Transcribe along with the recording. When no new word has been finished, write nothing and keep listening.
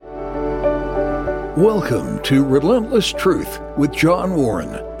Welcome to Relentless Truth with John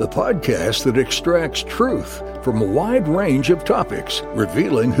Warren, the podcast that extracts truth from a wide range of topics,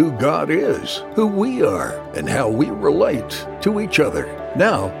 revealing who God is, who we are, and how we relate to each other.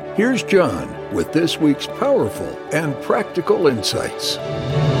 Now, here's John with this week's powerful and practical insights.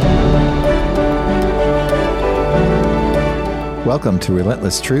 Welcome to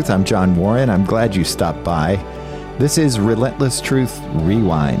Relentless Truth. I'm John Warren. I'm glad you stopped by. This is Relentless Truth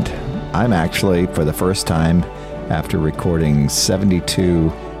Rewind. I'm actually, for the first time, after recording 72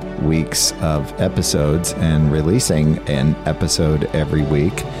 weeks of episodes and releasing an episode every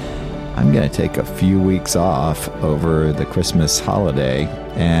week, I'm going to take a few weeks off over the Christmas holiday,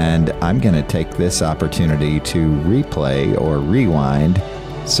 and I'm going to take this opportunity to replay or rewind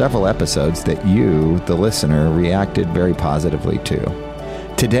several episodes that you, the listener, reacted very positively to.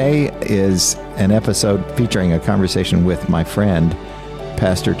 Today is an episode featuring a conversation with my friend,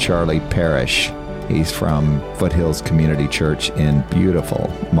 Pastor Charlie Parrish. He's from Foothills Community Church in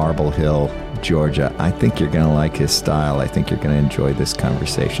beautiful Marble Hill, Georgia. I think you're going to like his style. I think you're going to enjoy this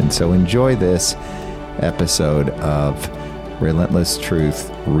conversation. So enjoy this episode of Relentless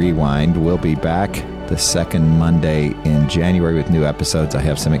Truth Rewind. We'll be back the second Monday in January with new episodes. I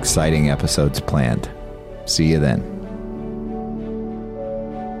have some exciting episodes planned. See you then.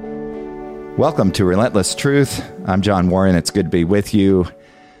 Welcome to Relentless Truth. I'm John Warren. It's good to be with you.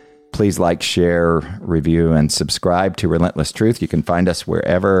 Please like, share, review, and subscribe to Relentless Truth. You can find us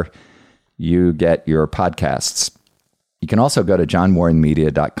wherever you get your podcasts. You can also go to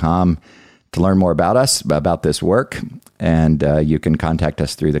johnwarrenmedia.com to learn more about us, about this work, and you can contact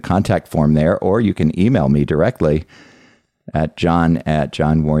us through the contact form there, or you can email me directly at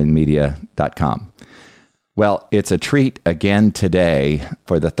john@johnwarrenmedia.com. Well, it's a treat again today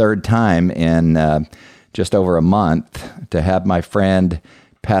for the third time in just over a month to have my friend,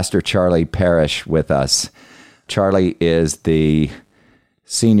 Pastor Charlie Parrish, with us. Charlie is the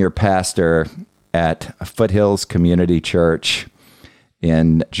senior pastor at Foothills Community Church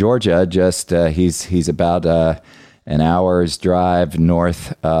in Georgia. He's about an hour's drive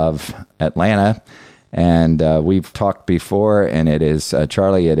north of Atlanta. And we've talked before, and it is,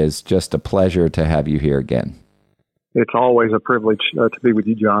 Charlie, it is just a pleasure to have you here again. It's always a privilege to be with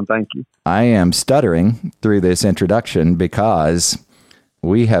you, John. Thank you. I am stuttering through this introduction because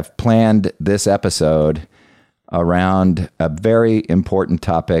we have planned this episode around a very important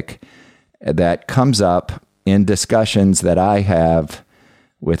topic that comes up in discussions that I have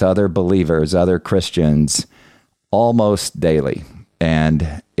with other believers, other Christians, almost daily.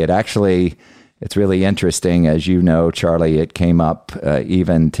 And it's really interesting. As you know, Charlie, it came up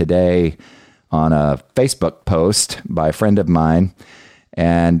even today on a Facebook post by a friend of mine.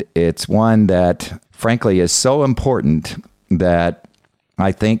 And it's one that, frankly, is so important that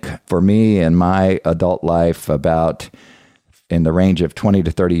I think for me in my adult life, about in the range of 20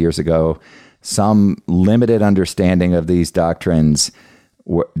 to 30 years ago, some limited understanding of these doctrines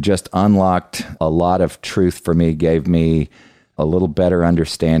just unlocked a lot of truth for me, gave me a little better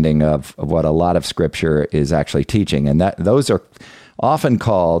understanding of what a lot of Scripture is actually teaching. And those are often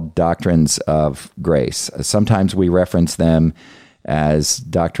called doctrines of grace. Sometimes we reference them as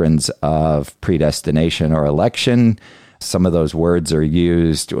doctrines of predestination or election. Some of those words are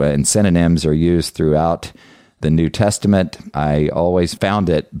used and synonyms are used throughout the New Testament. I always found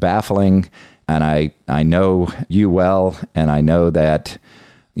it baffling, and I know you well, and I know that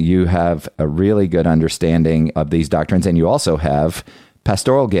you have a really good understanding of these doctrines, and you also have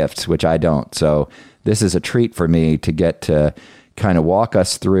pastoral gifts, which I don't. So this is a treat for me to get to kind of walk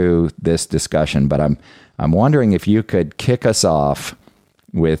us through this discussion. But I'm wondering if you could kick us off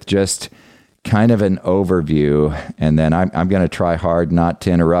with just kind of an overview, and then I'm going to try hard not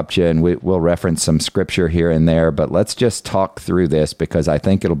to interrupt you, and we'll reference some Scripture here and there, but let's just talk through this because I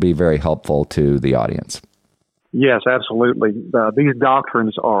think it'll be very helpful to the audience. Yes, absolutely. These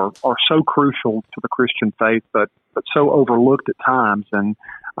doctrines are so crucial to the Christian faith, but so overlooked at times. And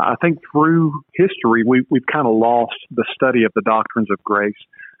I think through history, we've kind of lost the study of the doctrines of grace.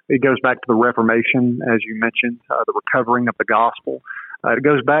 It goes back to the Reformation, as you mentioned, the recovering of the gospel. It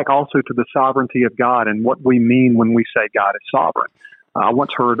goes back also to the sovereignty of God and what we mean when we say God is sovereign. I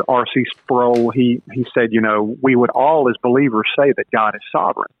once heard R.C. Sproul, he said, we would all as believers say that God is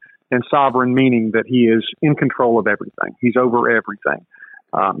sovereign. And sovereign meaning that he is in control of everything. He's over everything.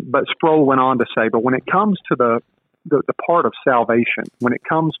 But Sproul went on to say, but when it comes to the part of salvation, when it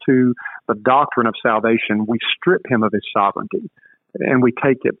comes to the doctrine of salvation, we strip him of his sovereignty and we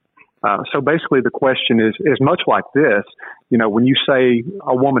take it. So basically the question is much like this. When you say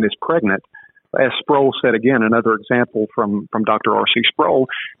a woman is pregnant, As Sproul said, again, another example from Dr. R.C. Sproul,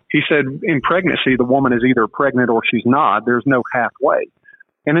 he said, in pregnancy, the woman is either pregnant or she's not. There's no halfway.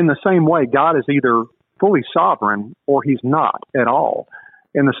 And in the same way, God is either fully sovereign or he's not at all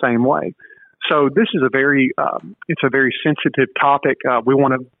in the same way. So this is it's a very sensitive topic. We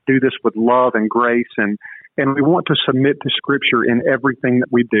want to do this with love and grace, and we want to submit to Scripture in everything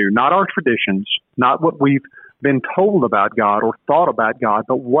that we do, not our traditions, not what we've been told about God or thought about God,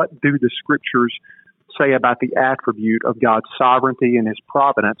 but what do the Scriptures say about the attribute of God's sovereignty and his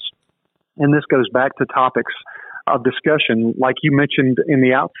providence. And this goes back to topics of discussion, like you mentioned in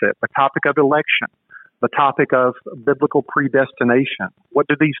the outset, the topic of election, the topic of biblical predestination. What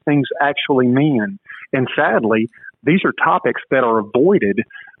do these things actually mean? And sadly, these are topics that are avoided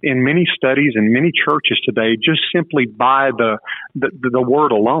in many studies and many churches today just simply by the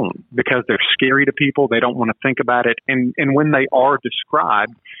word alone, because they're scary to people. They don't want to think about it. And when they are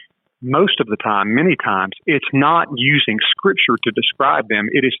described, most of the time, many times, it's not using Scripture to describe them.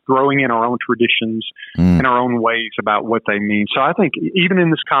 It is throwing in our own traditions and our own ways about what they mean. So I think even in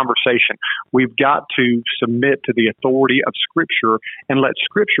this conversation, we've got to submit to the authority of Scripture and let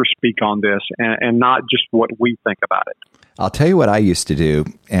Scripture speak on this and not just what we think about it. I'll tell you what I used to do,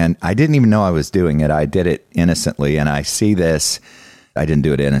 and I didn't even know I was doing it. I did it innocently, and I see this. I didn't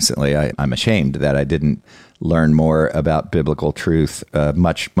do it innocently. I'm ashamed that I didn't learn more about biblical truth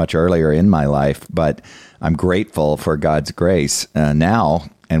much earlier in my life, but I'm grateful for God's grace now.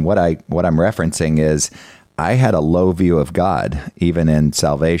 And what I'm referencing is I had a low view of God, even in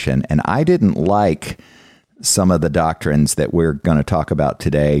salvation, and I didn't like some of the doctrines that we're going to talk about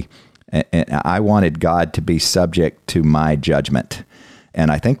today. And I wanted God to be subject to my judgment. And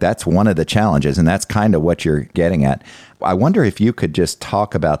I think that's one of the challenges, and that's kind of what you're getting at. I wonder if you could just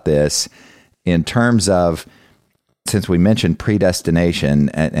talk about this in terms of, since we mentioned predestination,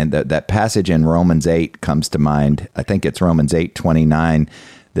 and that passage in Romans 8 comes to mind. I think it's Romans 8:29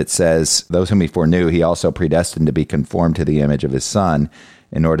 that says, those whom he foreknew, he also predestined to be conformed to the image of his Son,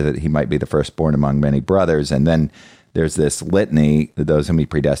 in order that he might be the firstborn among many brothers. And then there's this litany, those whom he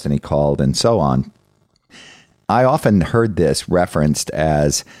predestined, he called, and so on. I often heard this referenced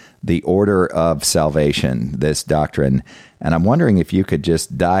as the order of salvation, this doctrine. And I'm wondering if you could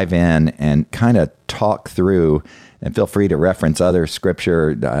just dive in and kind of talk through, and feel free to reference other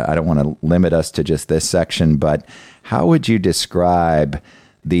Scripture. I don't want to limit us to just this section, but how would you describe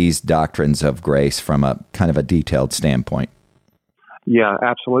these doctrines of grace from a kind of a detailed standpoint? Yeah,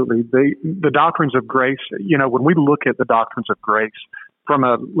 absolutely. The doctrines of grace, when we look at the doctrines of grace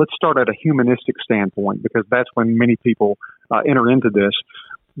let's start at a humanistic standpoint, because that's when many people enter into this.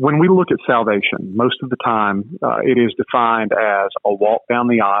 When we look at salvation, most of the time it is defined as a walk down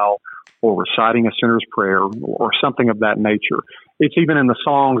the aisle or reciting a sinner's prayer or something of that nature. It's even in the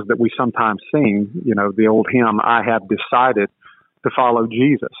songs that we sometimes sing, the old hymn, I have decided to follow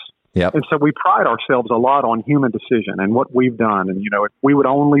Jesus. Yep. And so we pride ourselves a lot on human decision and what we've done. And, if we would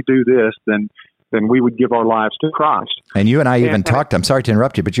only do this, then we would give our lives to Christ. And you and I even talked, I'm sorry to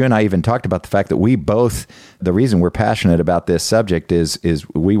interrupt you, but you and I even talked about the fact that we both, the reason we're passionate about this subject is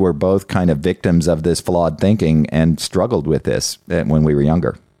we were both kind of victims of this flawed thinking and struggled with this when we were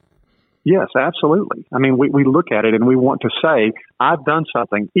younger. Yes, absolutely. I mean, we look at it and we want to say, I've done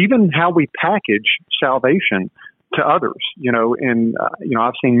something. Even how we package salvation to others,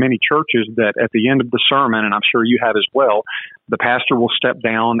 I've seen many churches that at the end of the sermon, and I'm sure you have as well, the pastor will step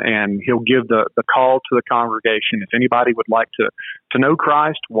down and he'll give the call to the congregation. If anybody would like to know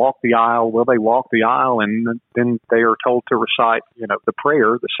Christ, walk the aisle, will they walk the aisle? And then they are told to recite, the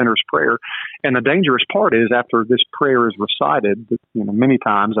prayer, the sinner's prayer. And the dangerous part is after this prayer is recited, many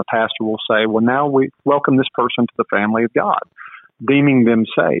times a pastor will say, well, now we welcome this person to the family of God, deeming them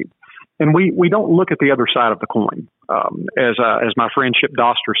saved. And we don't look at the other side of the coin. As my friend Chip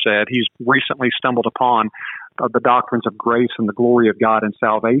Doster said, he's recently stumbled upon the doctrines of grace and the glory of God and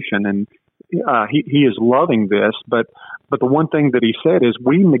salvation, and he is loving this. But the one thing that he said is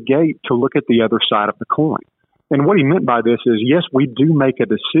we negate to look at the other side of the coin. And what he meant by this is, yes, we do make a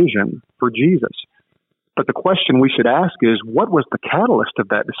decision for Jesus. But the question we should ask is, what was the catalyst of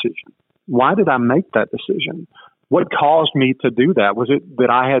that decision? Why did I make that decision? What caused me to do that? Was it that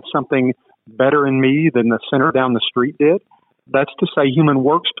I had something better in me than the sinner down the street did? That's to say human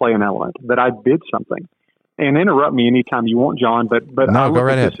works play an element, that I did something. And interrupt me anytime you want, John, but no, go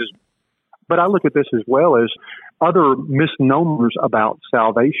right ahead. But I look at this as well as other misnomers about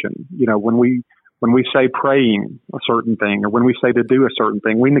salvation. When we say praying a certain thing, or when we say to do a certain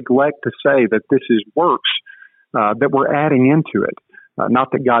thing, we neglect to say that this is works that we're adding into it.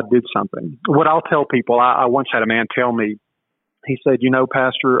 Not that God did something. What I'll tell people, I once had a man tell me, he said,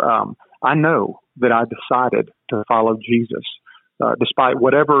 Pastor, I know that I decided to follow Jesus. Despite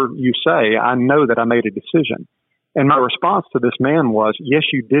whatever you say, I know that I made a decision. And my response to this man was, yes,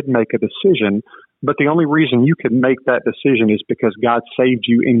 you did make a decision, but the only reason you could make that decision is because God saved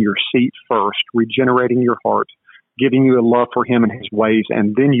you in your seat first, regenerating your heart, giving you a love for him and his ways,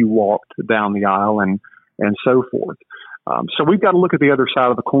 and then you walked down the aisle and so forth. So we've got to look at the other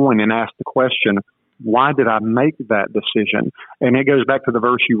side of the coin and ask the question, why did I make that decision? And it goes back to the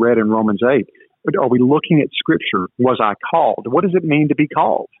verse you read in Romans 8. Are we looking at Scripture? Was I called? What does it mean to be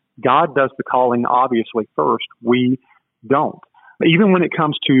called? God does the calling, obviously, first. We don't. Even when it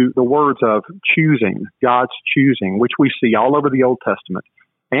comes to the words of choosing, God's choosing, which we see all over the Old Testament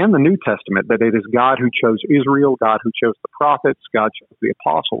and the New Testament, that it is God who chose Israel, God who chose the prophets, God chose the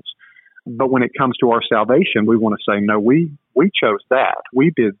apostles. But when it comes to our salvation, we want to say, no, we chose that.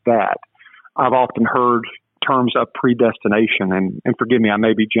 We did that. I've often heard terms of predestination, and forgive me, I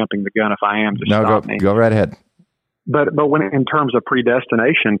may be jumping the gun. If I am, just stop me. Go right ahead. But when in terms of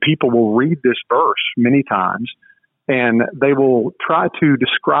predestination, people will read this verse many times, and they will try to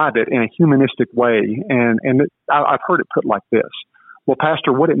describe it in a humanistic way. And I've heard it put like this. Well,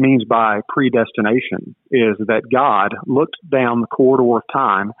 Pastor, what it means by predestination is that God looked down the corridor of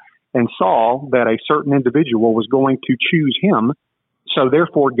time and saw that a certain individual was going to choose him, so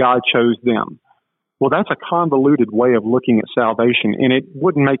therefore God chose them. Well, that's a convoluted way of looking at salvation, and it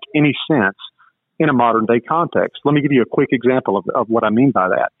wouldn't make any sense in a modern-day context. Let me give you a quick example of what I mean by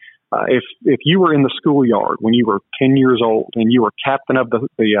that. If you were in the schoolyard when you were 10 years old and you were captain of the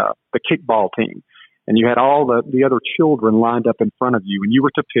kickball team, and you had all the other children lined up in front of you, and you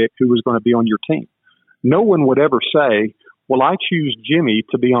were to pick who was going to be on your team, no one would ever say, well, I choose Jimmy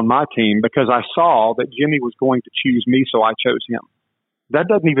to be on my team because I saw that Jimmy was going to choose me, so I chose him. That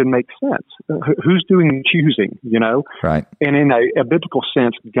doesn't even make sense. Who's doing the choosing, Right. And in a biblical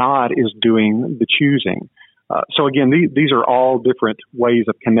sense, God is doing the choosing. So again, these are all different ways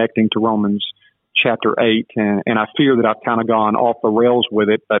of connecting to Romans chapter 8, and I fear that I've kind of gone off the rails with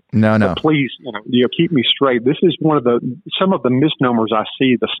it, but No. But please, keep me straight. This is some of the misnomers I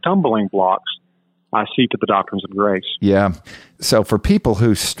see, the stumbling blocks I see to the doctrines of grace. Yeah. So for people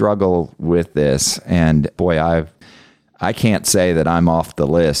who struggle with this, and boy, I can't say that I'm off the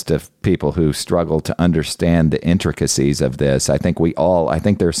list of people who struggle to understand the intricacies of this. I think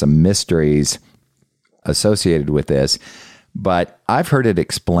there's some mysteries associated with this, but I've heard it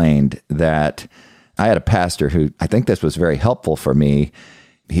explained that I had a pastor who, I think this was very helpful for me.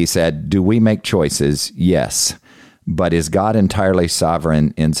 He said, do we make choices? Yes. But is God entirely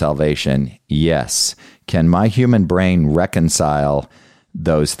sovereign in salvation? Yes. Can my human brain reconcile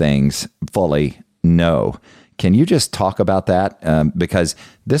those things fully? No. Can you just talk about that? Because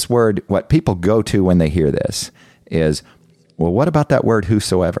this word, what people go to when they hear this is, well, what about that word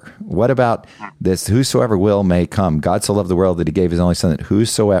whosoever? What about this whosoever will may come? God so loved the world that he gave his only son, that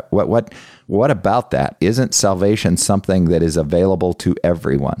whosoever, what about that? Isn't salvation something that is available to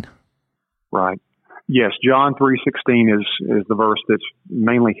everyone? Right. Yes, John 3:16 is the verse that's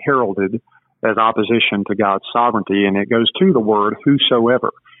mainly heralded as opposition to God's sovereignty, and it goes to the word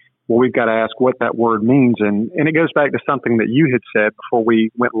whosoever. Well, we've got to ask what that word means, and it goes back to something that you had said before we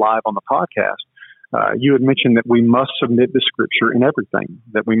went live on the podcast. You had mentioned that we must submit to Scripture in everything,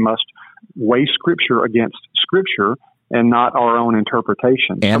 that we must weigh Scripture against Scripture and not our own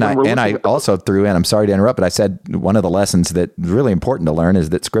interpretation. And I also threw in, I'm sorry to interrupt, but I said one of the lessons that's really important to learn is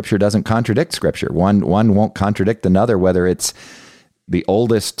that Scripture doesn't contradict Scripture. One won't contradict another, whether it's the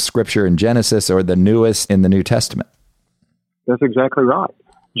oldest Scripture in Genesis or the newest in the New Testament. That's exactly right.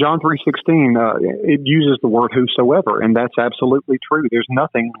 John 3:16, it uses the word whosoever, and that's absolutely true. There's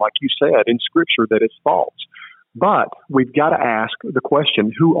nothing, like you said, in Scripture that is false. But we've got to ask the question,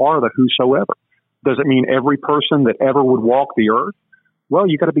 who are the whosoever? Does it mean every person that ever would walk the earth? Well,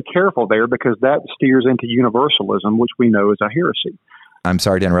 you got to be careful there, because that steers into universalism, which we know is a heresy. I'm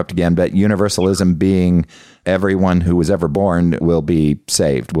sorry to interrupt again, but universalism being everyone who was ever born will be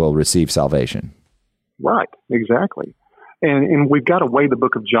saved, will receive salvation. Right, exactly. And we've got to weigh the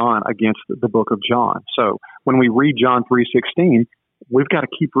book of John against the book of John. So when we read John 3:16, we've got to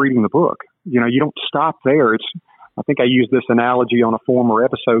keep reading the book. You don't stop there. I think I used this analogy on a former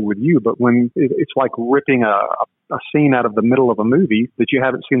episode with you, but when it's like ripping a scene out of the middle of a movie that you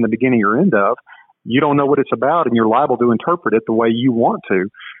haven't seen the beginning or end of, you don't know what it's about, and you're liable to interpret it the way you want to.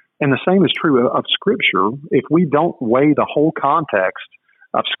 And the same is true of Scripture. If we don't weigh the whole context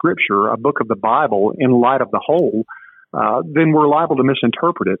of Scripture, a book of the Bible, in light of the whole, then we're liable to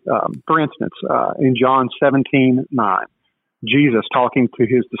misinterpret it. For instance, in John 17:9, Jesus, talking to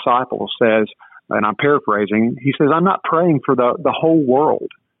his disciples, says, and I'm paraphrasing, he says, I'm not praying for the whole world,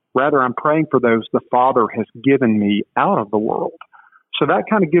 Rather, I'm praying for those the Father has given me out of the world. So that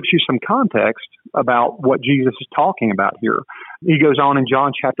kind of gives you some context about what Jesus is talking about here. He goes on in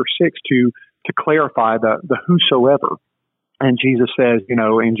John chapter 6 to clarify the whosoever. And Jesus says,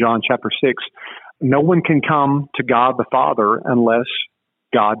 in John chapter 6, no one can come to God the Father unless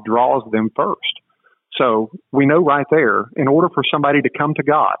God draws them first. So we know right there, in order for somebody to come to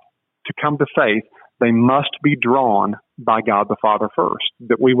God, to come to faith, they must be drawn by God the Father first.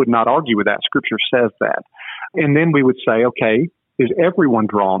 That we would not argue with that. Scripture says that. And then we would say, okay, is everyone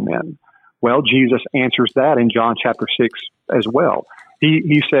drawn then? Well, Jesus answers that in John chapter 6 as well.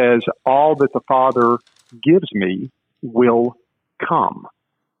 He says, all that the Father gives me will come.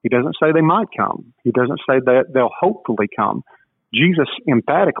 He doesn't say they might come. He doesn't say that they'll hopefully come. Jesus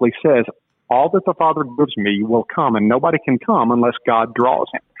emphatically says, all that the Father gives me will come, and nobody can come unless God draws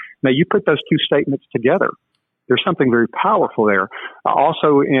him. Now, you put those two statements together, there's something very powerful there.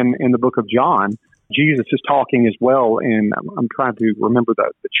 Also, in the book of John, Jesus is talking as well, and I'm trying to remember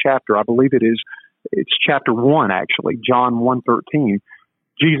the chapter. I believe it's chapter 1, actually, John 1:13.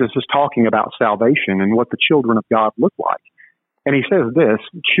 Jesus is talking about salvation and what the children of God look like. And he says this,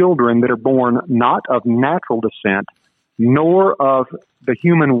 children that are born not of natural descent, nor of the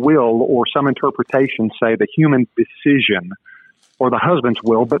human will, or some interpretations say the human decision, or the husband's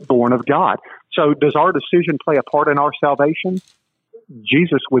will, but born of God. So does our decision play a part in our salvation?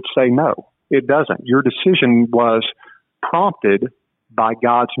 Jesus would say no, it doesn't. Your decision was prompted by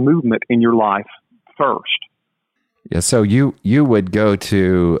God's movement in your life first. Yeah, so you would go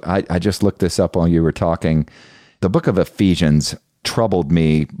to, I just looked this up while you were talking. The book of Ephesians troubled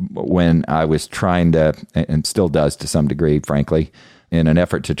me when I was trying to, and still does to some degree, frankly, in an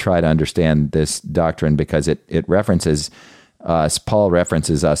effort to try to understand this doctrine, because it references us, Paul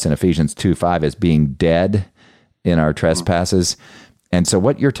references us in Ephesians 2:5 as being dead in our trespasses. And so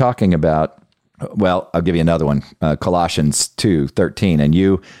what you're talking about, well, I'll give you another one, Colossians 2:13, and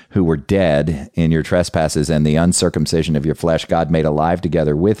you who were dead in your trespasses and the uncircumcision of your flesh, God made alive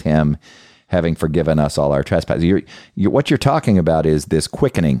together with him, having forgiven us all our trespasses. What you're talking about is this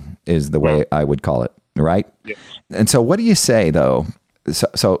quickening, is the way I would call it, right? Yes. And so what do you say, though?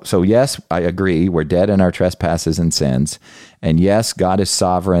 So yes, I agree, we're dead in our trespasses and sins, and yes, God is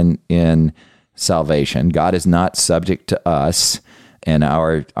sovereign in salvation. God is not subject to us and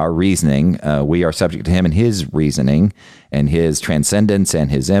our reasoning. We are subject to him and his reasoning and his transcendence and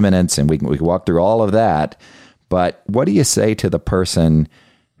his immanence, and we can walk through all of that. But what do you say to the person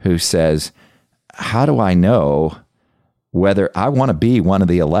who says, how do I know whether I want to be one of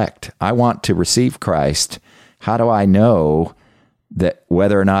the elect? I want to receive Christ. How do I know that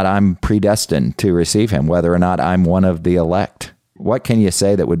whether or not I'm predestined to receive him, whether or not I'm one of the elect? What can you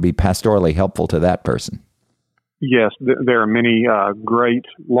say that would be pastorally helpful to that person? Yes, there are many great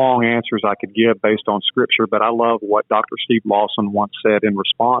long answers I could give based on Scripture, but I love what Dr. Steve Lawson once said in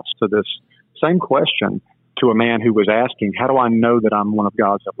response to this same question to a man who was asking, how do I know that I'm one of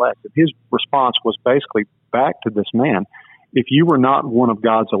God's elect? And his response was basically back to this man. If you were not one of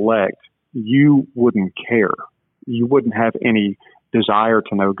God's elect, you wouldn't care. You wouldn't have any desire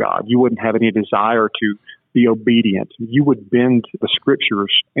to know God. You wouldn't have any desire to be obedient. You would bend the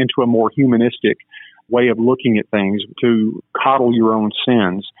Scriptures into a more humanistic way of looking at things, to coddle your own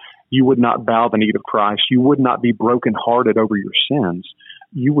sins. You would not bow the knee of Christ. You would not be brokenhearted over your sins.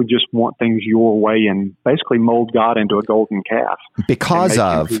 You would just want things your way and basically mold God into a golden calf. Because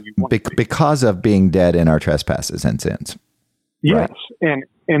of being dead in our trespasses and sins. Yes. Right.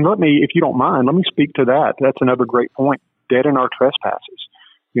 And let me, if you don't mind, let me speak to that. That's another great point. Dead in our trespasses.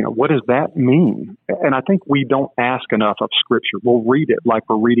 What does that mean? And I think we don't ask enough of Scripture. We'll read it like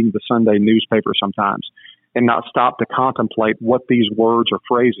we're reading the Sunday newspaper sometimes and not stop to contemplate what these words or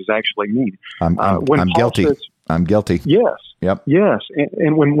phrases actually mean. I'm guilty. I'm guilty. Yes. Yep. Yes.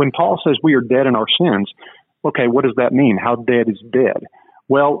 And when Paul says we are dead in our sins, okay, what does that mean? How dead is dead?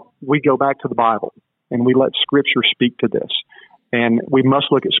 Well, we go back to the Bible and we let Scripture speak to this. And we must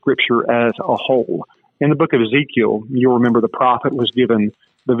look at Scripture as a whole. In the book of Ezekiel, you'll remember the prophet was given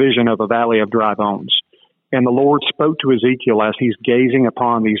the vision of a valley of dry bones. And the Lord spoke to Ezekiel as he's gazing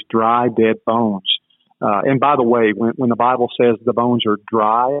upon these dry, dead bones. And by the way, when the Bible says the bones are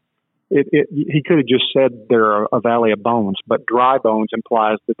dry, he could have just said they're a valley of bones, but dry bones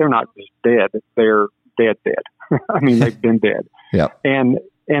implies that they're not just dead, they're dead. I mean, they've been dead. Yeah. And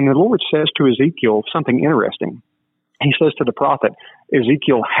the Lord says to Ezekiel something interesting. He says to the prophet,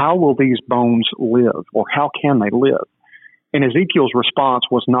 Ezekiel, how will these bones live, or how can they live? And Ezekiel's response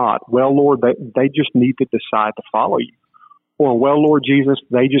was not, well, Lord, they just need to decide to follow you. Or, well, Lord Jesus,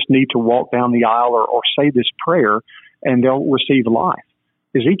 they just need to walk down the aisle or say this prayer and they'll receive life.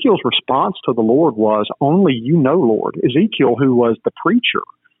 Ezekiel's response to the Lord was, only you know, Lord. Ezekiel, who was the preacher,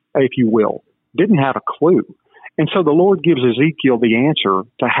 if you will, didn't have a clue. And so the Lord gives Ezekiel the answer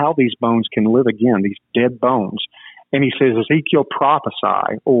to how these bones can live again, these dead bones. And he says, Ezekiel,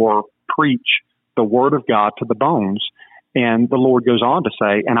 prophesy or preach the word of God to the bones. And the Lord goes on to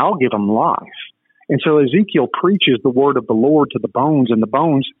say, and I'll give them life. And so Ezekiel preaches the word of the Lord to the bones, and the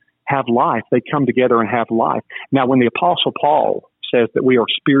bones have life. They come together and have life. Now, when the Apostle Paul says that we are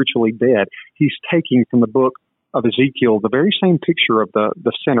spiritually dead, he's taking from the book of Ezekiel the very same picture of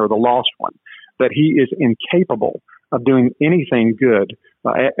the sinner, the lost one, that he is incapable of doing anything good.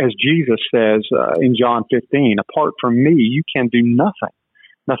 As Jesus says in John 15, apart from me, you can do nothing.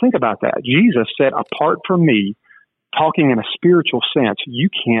 Now think about that. Jesus said, apart from me, talking in a spiritual sense, you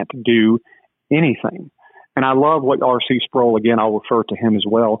can't do anything. And I love what R.C. Sproul, again, I'll refer to him as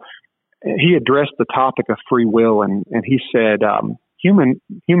well. He addressed the topic of free will, and he said, human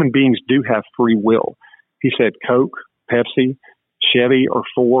beings do have free will. He said, Coke, Pepsi, Chevy, or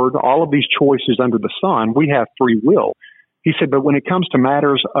Ford, all of these choices under the sun, we have free will. He said, but when it comes to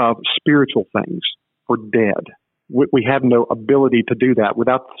matters of spiritual things, we're dead. We have no ability to do that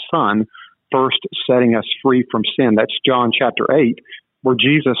without the Son first setting us free from sin. That's John chapter 8, where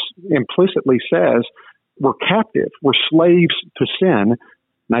Jesus implicitly says we're captive, we're slaves to sin.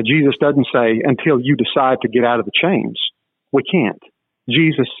 Now, Jesus doesn't say until you decide to get out of the chains. We can't.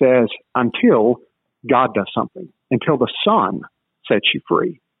 Jesus says until God does something, until the Son sets you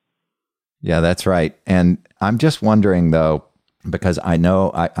free. Yeah, that's right. And I'm just wondering, though, because I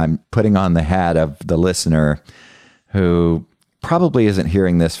know I'm putting on the hat of the listener who probably isn't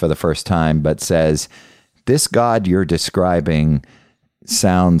hearing this for the first time, but says, this God you're describing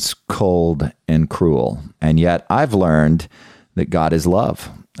sounds cold and cruel. And yet I've learned that God is love.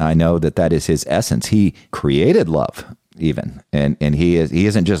 I know that that is his essence. He created love even. And he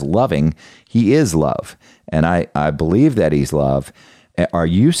isn't just loving, he is love. And I believe that he's love. Are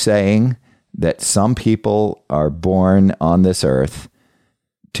you saying that some people are born on this earth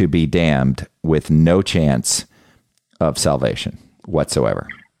to be damned with no chance of salvation whatsoever?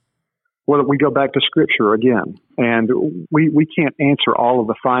 Well, we go back to Scripture again, and we can't answer all of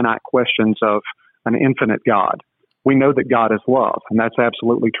the finite questions of an infinite God. We know that God is love, and that's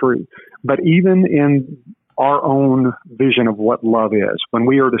absolutely true. But even in our own vision of what love is, when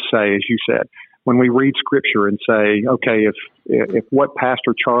we are to say, as you said, when we read Scripture and say, okay, if what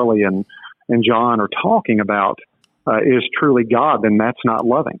Pastor Charlie and John are talking about is truly God, then that's not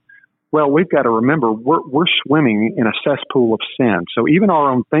loving. Well, we've got to remember we're swimming in a cesspool of sin. So even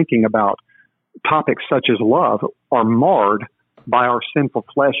our own thinking about topics such as love are marred by our sinful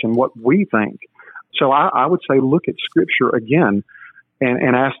flesh and what we think. So I would say look at Scripture again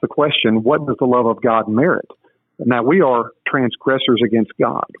and ask the question, what does the love of God merit? Now, we are transgressors against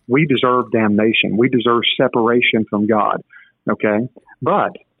God. We deserve damnation. We deserve separation from God, okay?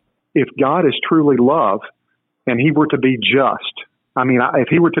 But if God is truly love and he were to be just, if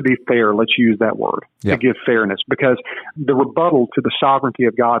he were to be fair, let's use that word, to give fairness, because the rebuttal to the sovereignty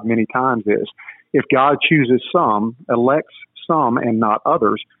of God many times is, if God chooses some, elects some, and not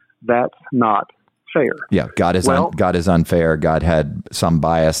others, that's not fair. Yeah, God is unfair. God had some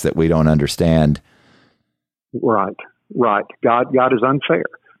bias that we don't understand. Right. God is unfair,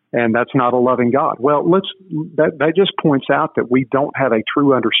 and that's not a loving God. Well, that just points out that we don't have a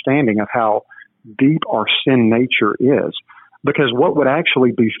true understanding of how deep our sin nature is. Because what would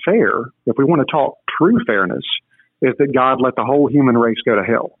actually be fair, if we want to talk true fairness, is that God let the whole human race go to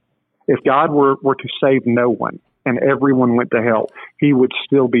hell. If God were to save no one and everyone went to hell, he would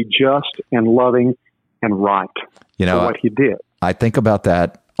still be just and loving and right for what he did. I think about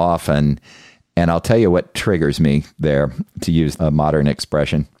that often, and I'll tell you what triggers me there, to use a modern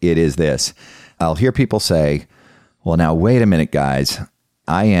expression. It is this. I'll hear people say, well, now, wait a minute, guys.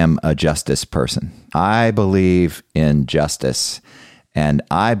 I am a justice person. I believe in justice, and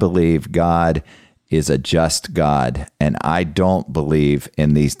I believe God is a just God, and I don't believe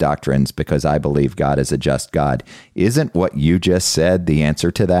in these doctrines because I believe God is a just God. Isn't what you just said the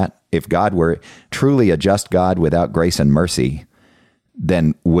answer to that? If God were truly a just God without grace and mercy,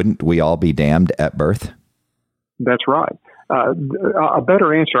 then wouldn't we all be damned at birth? That's right. A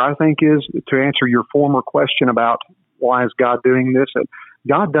better answer, I think, is to answer your former question about why is God doing this?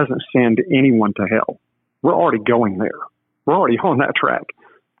 God doesn't send anyone to hell. We're already going there. We're already on that track.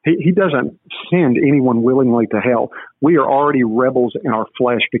 He doesn't send anyone willingly to hell. We are already rebels in our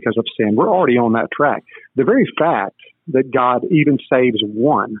flesh because of sin. We're already on that track. The very fact that God even saves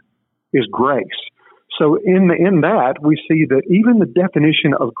one is grace. So in that, we see that even the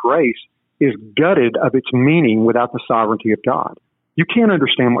definition of grace is gutted of its meaning without the sovereignty of God. you can't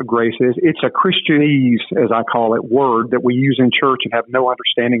understand what grace is. It's a Christianese, as I call it, word that we use in church and have no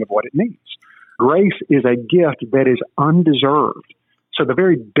understanding of what it means. Grace is a gift that is undeserved. So the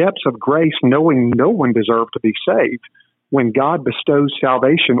very depths of grace, knowing no one deserved to be saved, when God bestows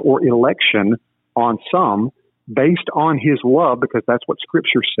salvation or election on some based on his love, because that's what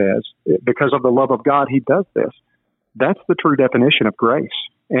Scripture says, because of the love of God, he does this. That's the true definition of grace,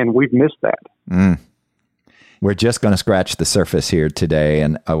 and we've missed that. We're just going to scratch the surface here today,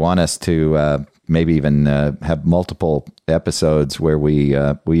 and I want us to maybe even have multiple episodes where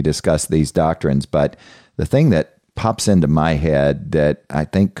we discuss these doctrines. But the thing that pops into my head that I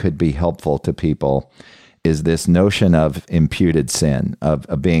think could be helpful to people is this notion of imputed sin, of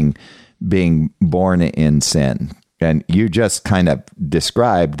being born in sin. And you just kind of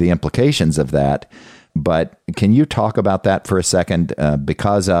described the implications of that. But can you talk about that for a second?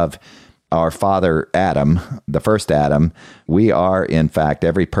 Because of our father Adam, the first Adam, we are, in fact,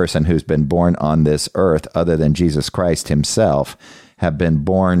 every person who's been born on this earth, other than Jesus Christ himself, have been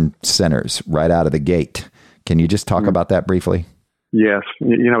born sinners right out of the gate. Can you just talk about that briefly? Yes.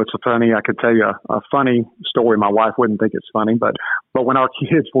 It's I could tell you a funny story. My wife wouldn't think it's funny, but when our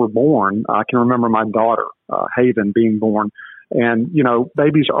kids were born, I can remember my daughter, Haven, being born. And,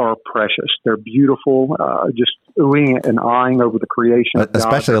 babies are precious. They're beautiful, just oohing and eyeing over the creation of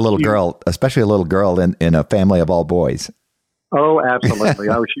especially God. Especially a little girl in a family of all boys. Oh, absolutely.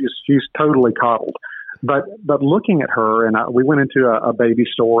 She's totally coddled. But looking at her, and we went into a baby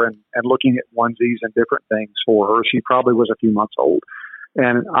store and looking at onesies and different things for her. She probably was a few months old.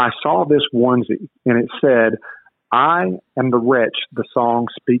 And I saw this onesie, and it said, "I am the wretch the song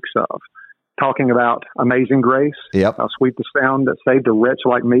speaks of." Talking about amazing grace, yep. How sweet the sound that saved a wretch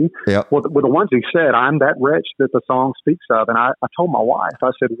like me. Yep. Well, the onesie said, "I'm that wretch that the song speaks of." And I told my wife,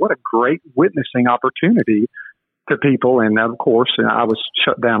 I said, what a great witnessing opportunity to people. And of course, I was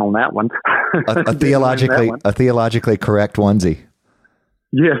shut down on that one. a theologically correct onesie.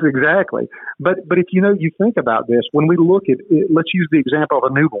 Yes, exactly. But if you think about this, when we look at it, let's use the example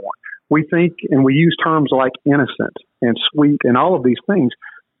of a newborn. We think and we use terms like innocent and sweet and all of these things.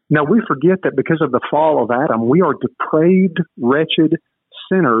 Now, we forget that because of the fall of Adam, we are depraved, wretched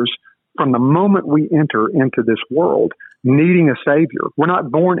sinners from the moment we enter into this world, needing a Savior. We're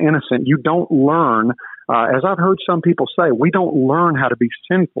not born innocent. You don't learn, as I've heard some people say, we don't learn how to be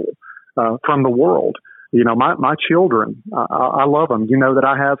sinful from the world. My children, I love them. You know that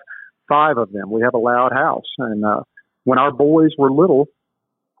I have 5 of them. We have a loud house. And when our boys were little,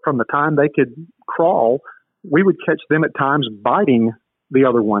 from the time they could crawl, we would catch them at times biting the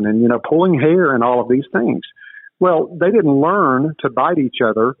other one and, pulling hair and all of these things. Well, they didn't learn to bite each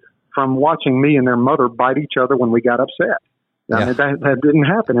other from watching me and their mother bite each other when we got upset. I mean, that didn't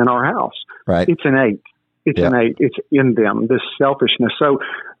happen in our house. Right. It's innate. Innate. It's in them, this selfishness. So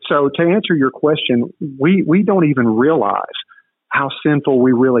to answer your question, we don't even realize how sinful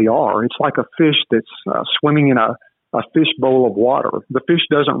we really are. It's like a fish that's swimming in a fish bowl of water. The fish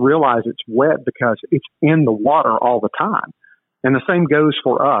doesn't realize it's wet because it's in the water all the time. And the same goes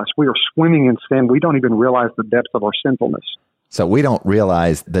for us. We are swimming in sin. We don't even realize the depth of our sinfulness. So we don't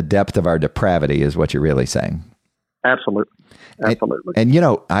realize the depth of our depravity is what you're really saying. Absolutely. And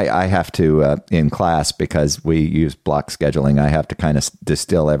I have to, in class, because we use block scheduling, I have to kind of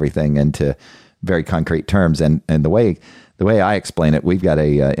distill everything into very concrete terms. And the way I explain it, we've got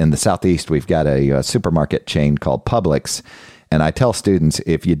in the Southeast, we've got a supermarket chain called Publix. And I tell students,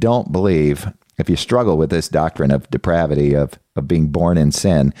 if you struggle with this doctrine of depravity, of being born in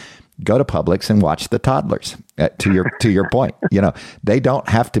sin, go to Publix and watch the toddlers. To your point, they don't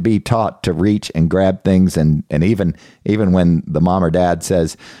have to be taught to reach and grab things, and even when the mom or dad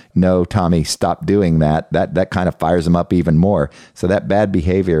says, "No, Tommy, stop doing that," that kind of fires them up even more. So that bad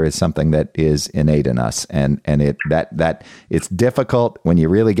behavior is something that is innate in us, and it's difficult when you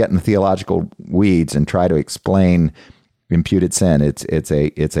really get in the theological weeds and try to explain imputed sin. It's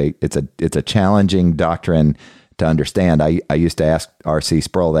a challenging doctrine to understand. I used to ask R.C.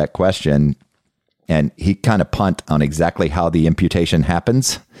 Sproul that question, and he kind of punt on exactly how the imputation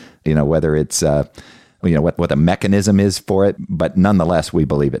happens, whether it's, what the mechanism is for it, but nonetheless, we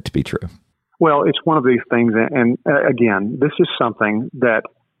believe it to be true. Well, it's one of these things, and again, this is something that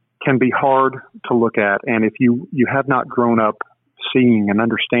can be hard to look at, and if you have not grown up seeing and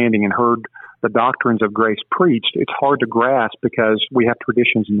understanding and heard the doctrines of grace preached, it's hard to grasp because we have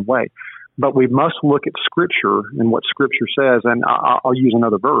traditions in the way. But we must look at Scripture and what Scripture says, and I'll use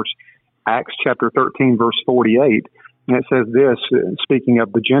another verse, Acts chapter 13, verse 48, and it says this, speaking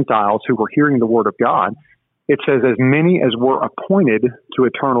of the Gentiles who were hearing the word of God, it says, "As many as were appointed to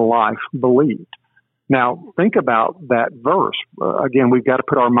eternal life believed." Now, think about that verse. Again, we've got to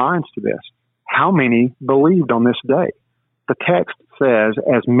put our minds to this. How many believed on this day? The text says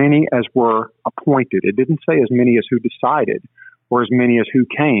as many as were appointed. It didn't say as many as who decided or as many as who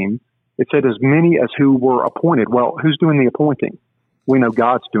came. It said as many as who were appointed. Well, who's doing the appointing? We know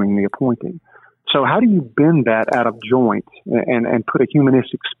God's doing the appointing. So how do you bend that out of joint and put a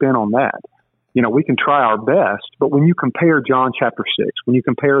humanistic spin on that? You know, we can try our best, but when you compare John chapter 6, when you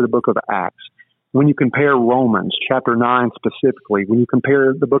compare the book of Acts, when you compare Romans chapter 9 specifically, when you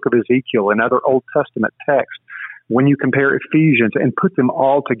compare the book of Ezekiel and other Old Testament texts, when you compare Ephesians and put them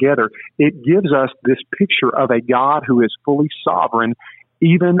all together, it gives us this picture of a God who is fully sovereign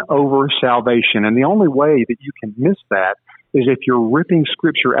even over salvation. And the only way that you can miss that is if you're ripping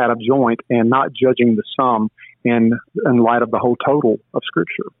Scripture out of joint and not judging the sum in light of the whole total of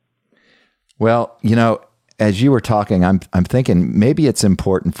Scripture. Well, you know, as you were talking, I'm thinking maybe it's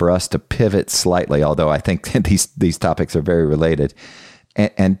important for us to pivot slightly, although I think these topics are very related,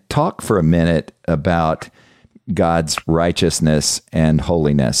 and talk for a minute about God's righteousness and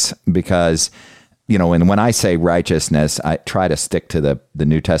holiness. Because, you know, when I say righteousness, I try to stick to the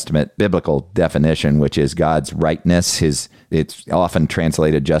New Testament biblical definition, which is God's rightness. It's often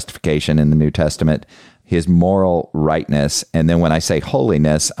translated justification in the New Testament, his moral rightness. And then when I say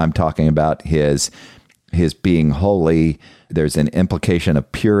holiness, I'm talking about his being holy. There's an implication of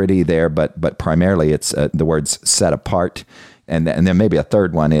purity there, but primarily it's the words set apart. And then maybe a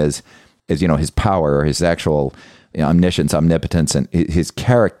third one is you know, his power or his actual omniscience, omnipotence, and his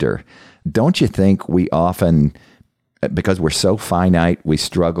character. Don't you think we often, because we're so finite, we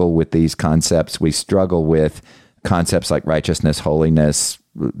struggle with these concepts? We struggle with concepts like righteousness, holiness,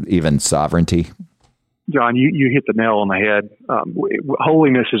 even sovereignty? John, you hit the nail on the head.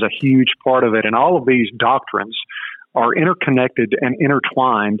 Holiness is a huge part of it, and all of these doctrines are interconnected and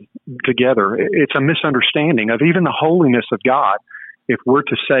intertwined together. It's a misunderstanding of even the holiness of God if we're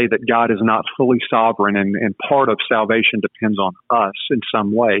to say that God is not fully sovereign and part of salvation depends on us in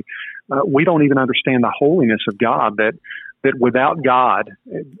some way. We don't even understand the holiness of God, that without God,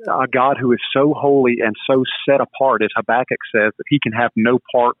 a God who is so holy and so set apart, as Habakkuk says, that he can have no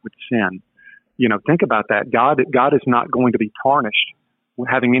part with sin. You know, think about that. God is not going to be tarnished with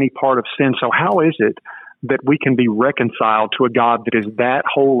having any part of sin. So how is it that we can be reconciled to a God that is that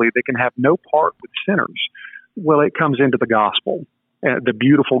holy, that can have no part with sinners? Well, it comes into the gospel, the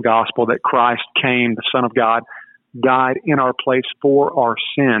beautiful gospel that Christ came, the Son of God, died in our place for our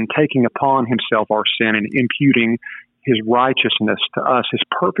sin, taking upon himself our sin and imputing his righteousness to us, his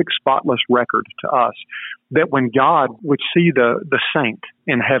perfect, spotless record to us, that when God would see the saint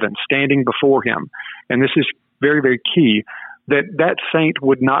in heaven standing before him, and this is very, very key, that saint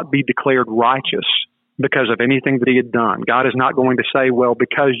would not be declared righteous because of anything that he had done. God is not going to say, well,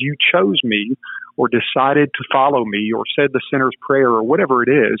 because you chose me or decided to follow me or said the sinner's prayer or whatever it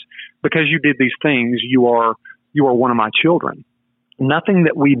is, because you did these things, you are one of my children. Nothing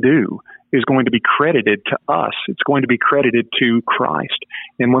that we do is going to be credited to us. It's going to be credited to Christ.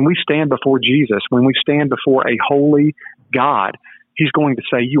 And when we stand before Jesus, when we stand before a holy God, he's going to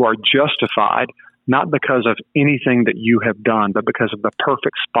say, you are justified, not because of anything that you have done, but because of the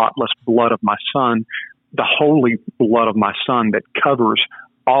perfect, spotless blood of my Son, the holy blood of my Son that covers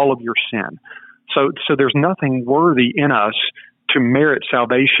all of your sin. So there's nothing worthy in us to merit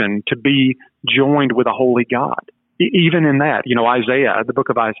salvation, to be joined with a holy God. Even in that, you know, Isaiah, the book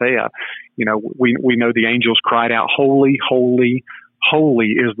of Isaiah, you know, we know the angels cried out, holy, holy, holy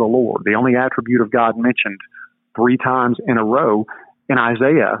is the Lord. The only attribute of God mentioned 3 times in a row. In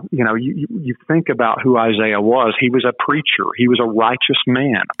Isaiah, you know, you think about who Isaiah was. He was a preacher. He was a righteous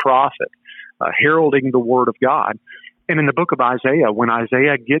man, a prophet, heralding the word of God. And in the book of Isaiah, when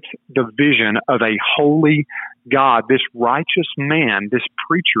Isaiah gets the vision of a holy God, this righteous man, this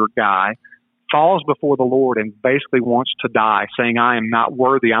preacher guy, falls before the Lord and basically wants to die, saying, I am not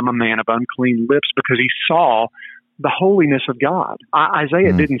worthy. I'm a man of unclean lips, because he saw the holiness of God.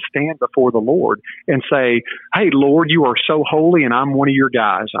 Isaiah didn't stand before the Lord and say, hey, Lord, you are so holy and I'm one of your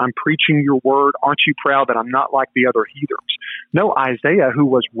guys. I'm preaching your word. Aren't you proud that I'm not like the other heathens? No, Isaiah, who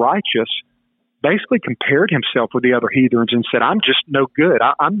was righteous, basically compared himself with the other heathens and said, I'm just no good.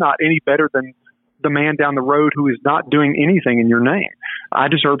 I'm not any better than the man down the road who is not doing anything in your name. I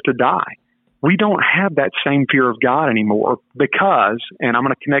deserve to die. We don't have that same fear of God anymore because, and I'm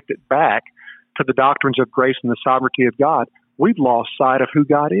going to connect it back to the doctrines of grace and the sovereignty of God, we've lost sight of who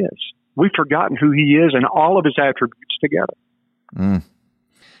God is. We've forgotten who he is and all of his attributes together.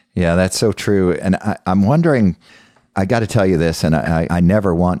 Yeah, that's so true. And I'm wondering, I got to tell you this, and I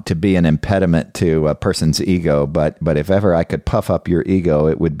never want to be an impediment to a person's ego, but if ever I could puff up your ego,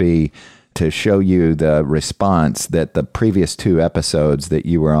 it would be to show you the response that the previous 2 episodes that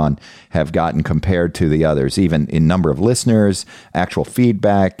you were on have gotten compared to the others, even in number of listeners, actual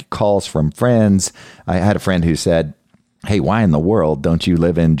feedback, calls from friends. I had a friend who said, "Hey, why in the world don't you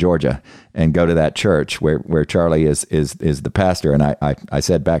live in Georgia and go to that church where Charlie is the pastor?" And I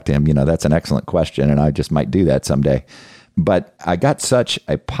said back to him, that's an excellent question, and I just might do that someday. But I got such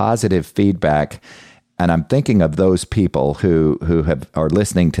a positive feedback. And I'm thinking of those people who are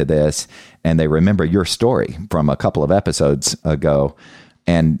listening to this, and they remember your story from a couple of episodes ago,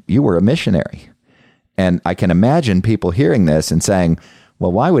 and you were a missionary. And I can imagine people hearing this and saying,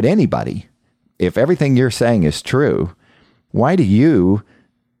 well, why would anybody, if everything you're saying is true, why do you,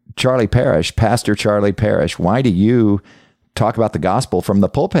 Charlie Parrish, Pastor Charlie Parrish, why do you talk about the gospel from the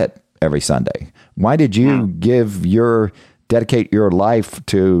pulpit every Sunday? Why did you dedicate your life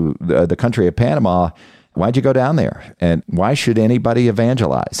to the country of Panama? Why'd you go down there? And why should anybody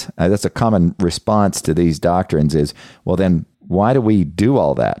evangelize? That's a common response to these doctrines is, well, then why do we do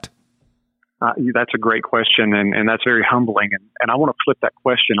all that? That's a great question, and that's very humbling. And I want to flip that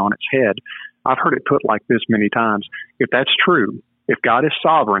question on its head. I've heard it put like this many times. If that's true, if God is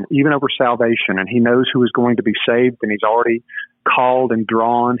sovereign, even over salvation, and he knows who is going to be saved, and he's already called and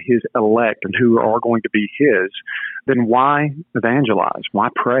drawn his elect and who are going to be his, then why evangelize? Why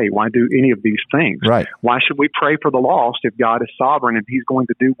pray? Why do any of these things? Right. Why should we pray for the lost if God is sovereign and he's going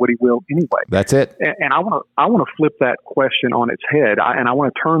to do what he will anyway? That's it. And I want to flip that question on its head, and I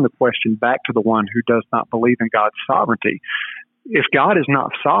want to turn the question back to the one who does not believe in God's sovereignty. If God is not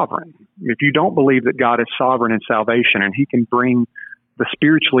sovereign, if you don't believe that God is sovereign in salvation and he can bring the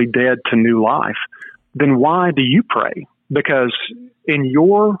spiritually dead to new life, then why do you pray? Because in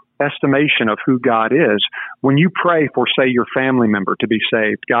your estimation of who God is, when you pray for, say, your family member to be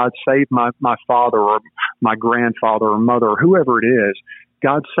saved, God save my father or my grandfather or mother or whoever it is,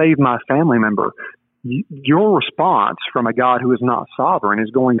 God save my family member, your response from a God who is not sovereign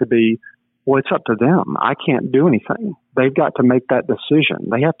is going to be, well, it's up to them. I can't do anything. They've got to make that decision.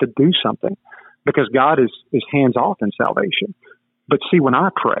 They have to do something because God is hands off in salvation. But see, when I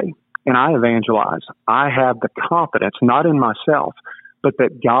pray and I evangelize, I have the confidence, not in myself, but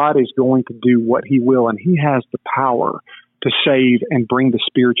that God is going to do what he will, and he has the power to save and bring the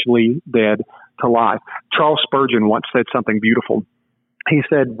spiritually dead to life. Charles Spurgeon once said something beautiful. He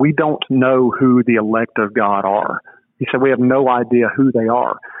said, we don't know who the elect of God are. He said, we have no idea who they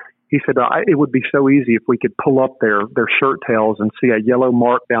are. He said, it would be so easy if we could pull up their shirt tails and see a yellow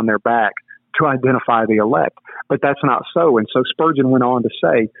mark down their back to identify the elect. But that's not so. And so Spurgeon went on to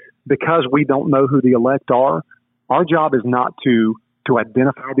say, because we don't know who the elect are, our job is not to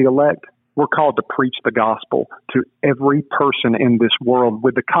identify the elect. We're called to preach the gospel to every person in this world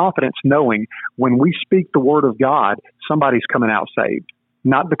with the confidence knowing when we speak the word of God, somebody's coming out saved.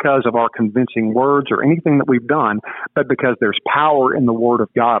 Not because of our convincing words or anything that we've done, but because there's power in the word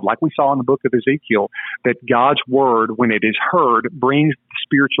of God. Like we saw in the book of Ezekiel, that God's word, when it is heard, brings the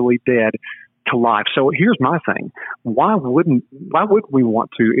spiritually dead to life. So here's my thing. Why wouldn't we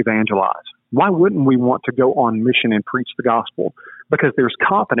want to evangelize? Why wouldn't we want to go on mission and preach the gospel? Because there's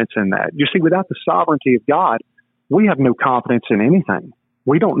confidence in that. You see, without the sovereignty of God, we have no confidence in anything.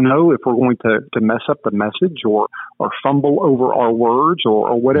 We don't know if we're going to mess up the message or fumble over our words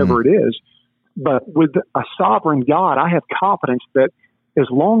or whatever it is. But with a sovereign God, I have confidence that as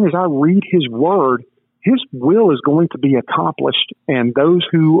long as I read his word, his will is going to be accomplished, and those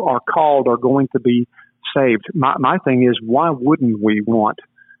who are called are going to be saved. My thing is, why wouldn't we want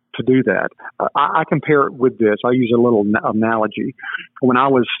to do that? I compare it with this. I use a little analogy. When I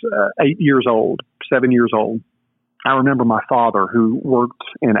was 7 years old, I remember my father, who worked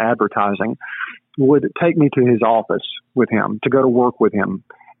in advertising, would take me to his office with him to go to work with him.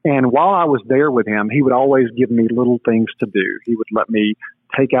 And while I was there with him, he would always give me little things to do. He would let me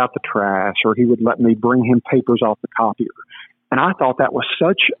take out the trash, or he would let me bring him papers off the copier. And I thought that was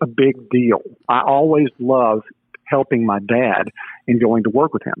such a big deal. I always loved helping my dad and going to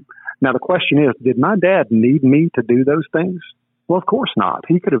work with him. Now, the question is, did my dad need me to do those things? Well, of course not.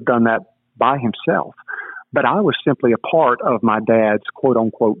 He could have done that by himself. But I was simply a part of my dad's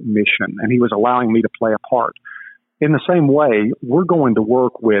quote-unquote mission, and he was allowing me to play a part. In the same way, we're going to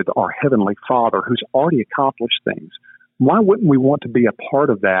work with our Heavenly Father who's already accomplished things. Why wouldn't we want to be a part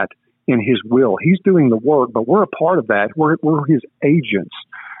of that in his will? He's doing the work, but we're a part of that. We're his agents,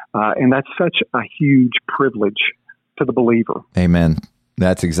 and that's such a huge privilege to the believer. Amen.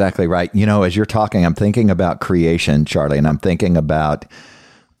 That's exactly right. You know, as you're talking, I'm thinking about creation, Charlie, and I'm thinking about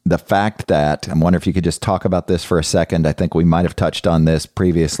the fact that, I wonder if you could just talk about this for a second. I think we might have touched on this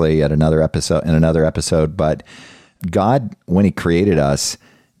previously in another episode, but God, when he created us,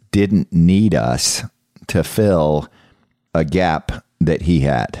 didn't need us to fill a gap that he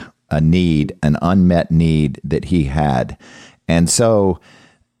had, a need, an unmet need that he had. And so,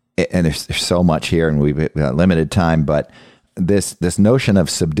 and there's so much here, and we've got limited time, but this notion of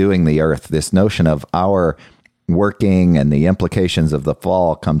subduing the earth, this notion of our working and the implications of the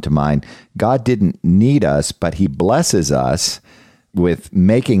fall come to mind. God didn't need us, but he blesses us with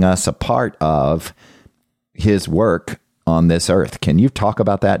making us a part of his work on this earth. Can you talk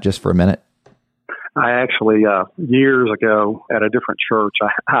about that just for a minute? I actually, years ago at a different church,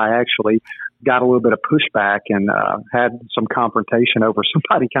 I actually got a little bit of pushback and had some confrontation over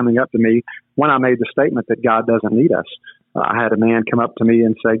somebody coming up to me when I made the statement that God doesn't need us. I had a man come up to me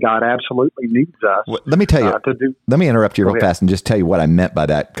and say, God absolutely needs us. Well, let me tell you, let me interrupt you real fast and just tell you what I meant by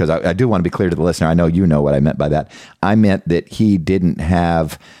that, because I do want to be clear to the listener. I know you know what I meant by that. I meant that he didn't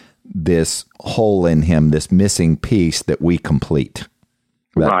have this hole in him, this missing piece that we complete.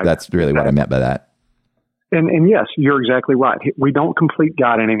 Right. That's really what I meant by that. And yes, you're exactly right. We don't complete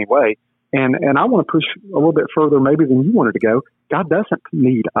God in any way. And I want to push a little bit further maybe than you wanted to go. God doesn't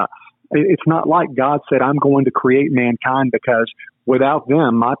need us. It's not like God said, I'm going to create mankind because without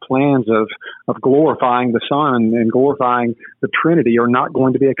them, my plans of glorifying the Son and glorifying the Trinity are not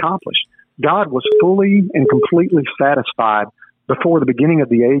going to be accomplished. God was fully and completely satisfied before the beginning of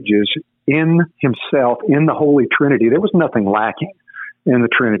the ages in himself, in the Holy Trinity. There was nothing lacking in the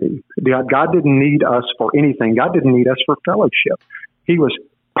Trinity. God didn't need us for anything. God didn't need us for fellowship. He was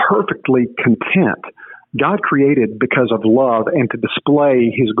perfectly content. God created because of love and to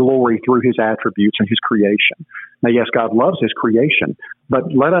display his glory through his attributes and his creation. Now, yes, God loves his creation,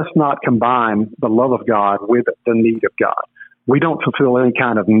 but let us not combine the love of God with the need of God. We don't fulfill any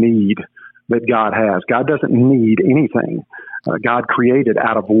kind of need that God has. God doesn't need anything. God created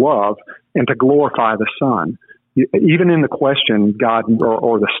out of love and to glorify the Son. Even in the question, God,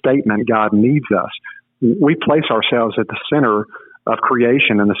 or the statement, God needs us, we place ourselves at the center of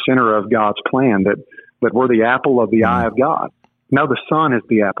creation and the center of God's plan, that we're the apple of the eye of God. No, the Son is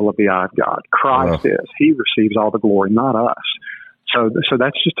the apple of the eye of God. Christ is. He receives all the glory, not us. So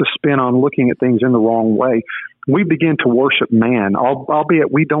that's just a spin on looking at things in the wrong way. We begin to worship man,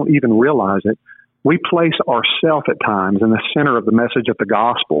 albeit we don't even realize it. We place ourselves at times in the center of the message of the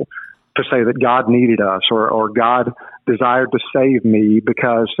gospel to say that God needed us or God desired to save me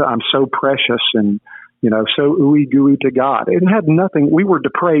because I'm so precious and, so ooey gooey to God. It had nothing. We were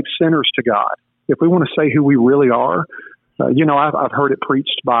depraved sinners to God. If we want to say who we really are, I've heard it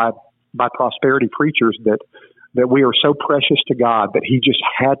preached by prosperity preachers that we are so precious to God that he just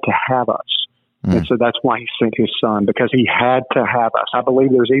had to have us. And so that's why he sent his Son, because he had to have us. I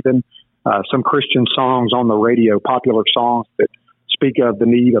believe there's even some Christian songs on the radio, popular songs that speak of the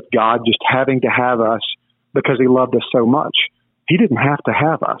need of God just having to have us because he loved us so much. He didn't have to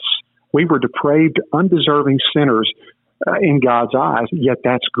have us. We were depraved, undeserving sinners in God's eyes, yet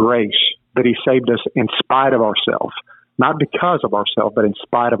that's grace, that he saved us in spite of ourselves, not because of ourselves, but in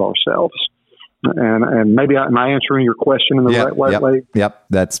spite of ourselves. And maybe am I answering your question in the right way? Yep,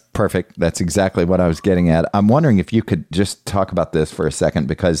 that's perfect. That's exactly what I was getting at. I'm wondering if you could just talk about this for a second,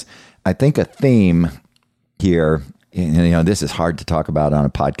 because I think a theme here, this is hard to talk about on a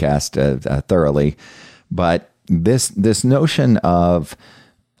podcast thoroughly, but this notion of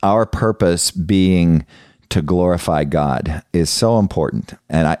our purpose being to glorify God is so important.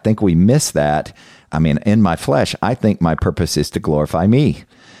 And I think we miss that. I mean, in my flesh, I think my purpose is to glorify me.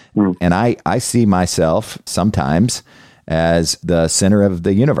 And I see myself sometimes as the center of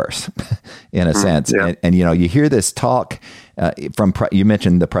the universe, in a sense. Yeah. And you hear this talk you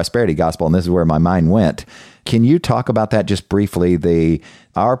mentioned the prosperity gospel, and this is where my mind went. Can you talk about that just briefly?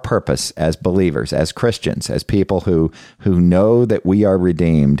 Our purpose as believers, as Christians, as people who know that we are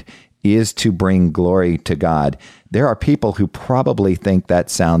redeemed, is to bring glory to God. There are people who probably think that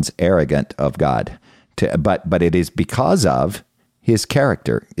sounds arrogant of God, but it is because of his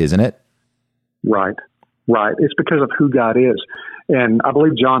character, isn't it? Right. It's because of who God is. And I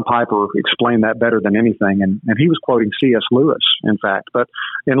believe John Piper explained that better than anything. And he was quoting C.S. Lewis, in fact. But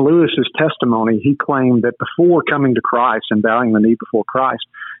in Lewis's testimony, he claimed that before coming to Christ and bowing the knee before Christ,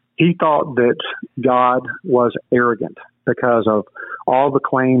 he thought that God was arrogant because of all the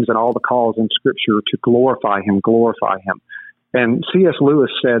claims and all the calls in Scripture to glorify him. And C.S.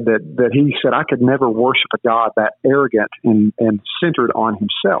 Lewis said that he said, I could never worship a God that arrogant and centered on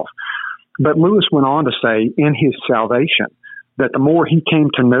himself. But Lewis went on to say in his salvation that the more he came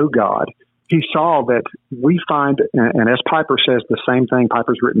to know God, he saw that we find, and as Piper says the same thing,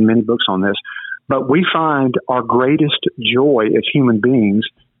 Piper's written many books on this, but we find our greatest joy as human beings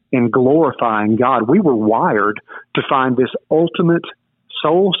in glorifying God. We were wired to find this ultimate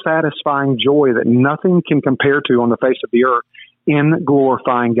soul-satisfying joy that nothing can compare to on the face of the earth in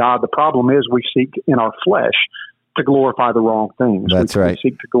glorifying God. The problem is we seek in our flesh to glorify the wrong things. That's right.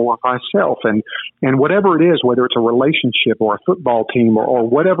 We seek to glorify self. And whatever it is, whether it's a relationship or a football team or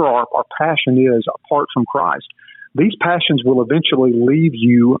whatever our passion is apart from Christ, these passions will eventually leave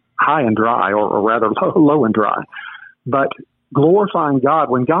you high and dry, or rather low and dry. But glorifying God,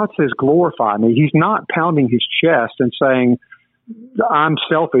 when God says glorify me, he's not pounding his chest and saying, I'm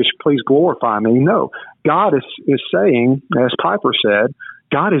selfish, please glorify me. No, God is saying, as Piper said,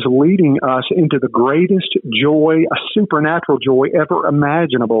 God is leading us into the greatest joy, a supernatural joy ever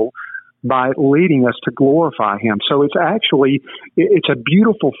imaginable, by leading us to glorify him. So it's a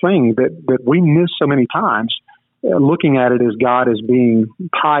beautiful thing that we miss so many times, looking at it as God as being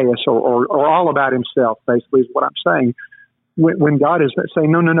pious or all about himself, basically, is what I'm saying. When God is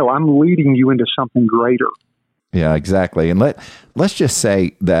saying, no, I'm leading you into something greater. Yeah, exactly. And let's just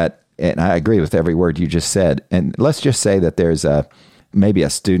say that, and I agree with every word you just said, and let's just say that there's maybe a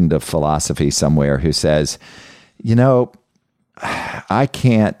student of philosophy somewhere who says, I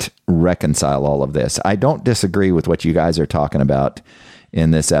can't reconcile all of this. I don't disagree with what you guys are talking about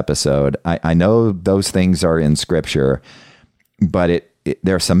in this episode. I know those things are in Scripture, but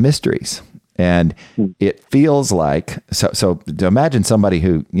there are some mysteries. And it feels like, so to imagine somebody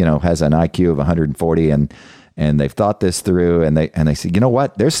who, has an IQ of 140 and they've thought this through and they say, you know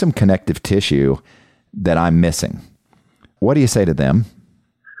what, there's some connective tissue that I'm missing. What do you say to them?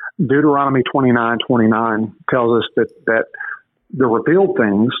 Deuteronomy 29:29 tells us that the revealed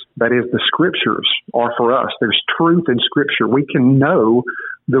things, that is the Scriptures, are for us. There's truth in Scripture. We can know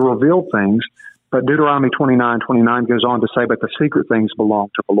the revealed things, but Deuteronomy 29:29 goes on to say, but the secret things belong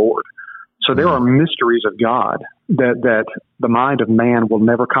to the Lord. So there are mysteries of God that the mind of man will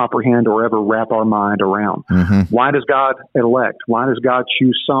never comprehend or ever wrap our mind around. Mm-hmm. Why does God elect? Why does God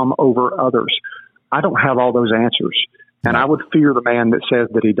choose some over others? I don't have all those answers. And I would fear the man that says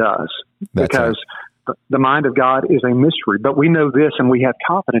that he does. That's because right. The mind of God is a mystery. But we know this, and we have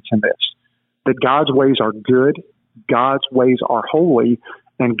confidence in this, that God's ways are good, God's ways are holy,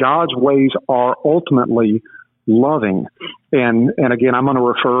 and God's ways are ultimately loving. And again, I'm going to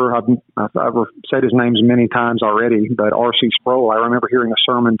refer, I've said his names many times already, but R.C. Sproul, I remember hearing a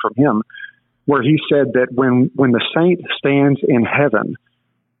sermon from him where he said that when the saint stands in heaven,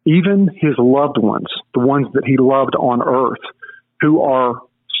 even his loved ones, the ones that he loved on earth, who are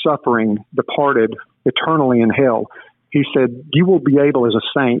suffering, departed eternally in hell, he said, you will be able as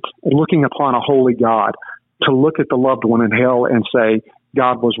a saint, looking upon a holy God, to look at the loved one in hell and say,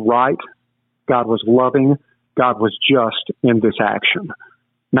 God was right, God was loving, God was just in this action.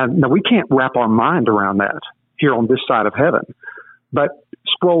 Now we can't wrap our mind around that here on this side of heaven. But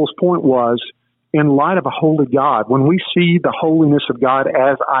Sproul's point was, in light of a holy God, when we see the holiness of God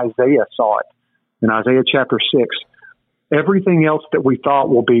as Isaiah saw it, in Isaiah chapter 6, everything else that we thought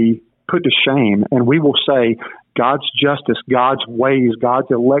will be put to shame, and we will say God's justice, God's ways, God's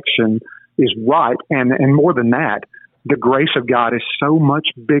election is right, and more than that, the grace of God is so much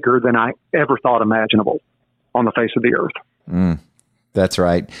bigger than I ever thought imaginable on the face of the earth. That's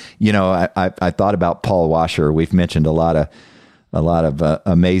right. I thought about Paul Washer. We've mentioned a lot of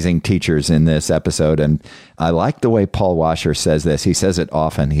amazing teachers in this episode. And I like the way Paul Washer says this. He says it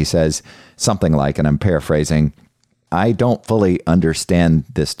often. He says something like, and I'm paraphrasing, I don't fully understand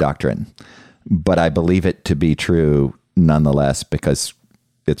this doctrine, but I believe it to be true nonetheless, because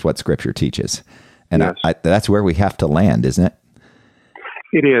it's what Scripture teaches. And yes. That's where we have to land, isn't it?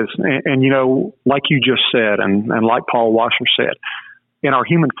 It is. And like you just said, and like Paul Washer said, in our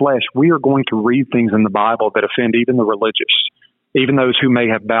human flesh, we are going to read things in the Bible that offend even the religious, even those who may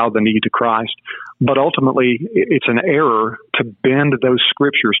have bowed the knee to Christ. But ultimately, it's an error to bend those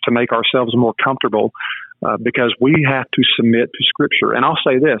Scriptures to make ourselves more comfortable, because we have to submit to Scripture. And I'll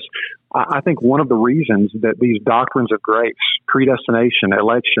say this, I think one of the reasons that these doctrines of grace, predestination,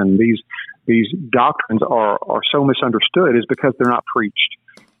 election, these doctrines are so misunderstood is because they're not preached.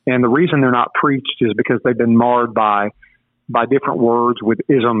 And the reason they're not preached is because they've been marred by different words with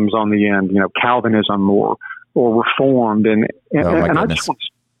isms on the end, Calvinism or Reformed. And I just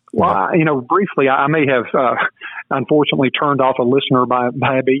want to, briefly, I may have unfortunately turned off a listener by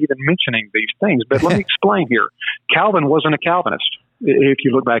even mentioning these things. But let me explain here. Calvin wasn't a Calvinist. If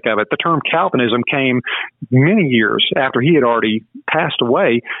you look back at it, the term Calvinism came many years after he had already passed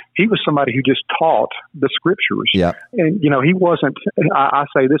away. He was somebody who just taught the Scriptures. Yeah. And, he wasn't, I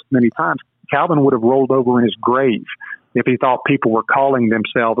say this many times, Calvin would have rolled over in his grave if he thought people were calling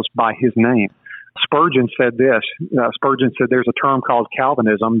themselves by his name. Spurgeon said this. Spurgeon said there's a term called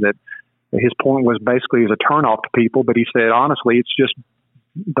Calvinism that his point was basically as a turnoff to people, but he said, honestly, it's just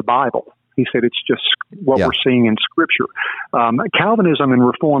the Bible. He said it's just what we're seeing in Scripture. Calvinism and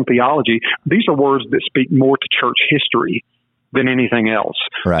Reformed theology, these are words that speak more to church history than anything else.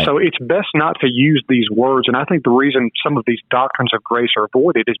 Right. So it's best not to use these words. And I think the reason some of these doctrines of grace are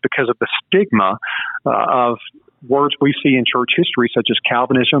avoided is because of the stigma of words we see in church history, such as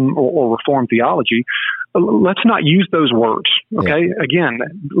Calvinism or Reformed theology. Let's not use those words. Okay. Yeah. Again,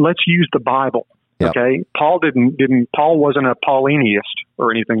 let's use the Bible. Yep. Okay. Paul wasn't a Paulinianist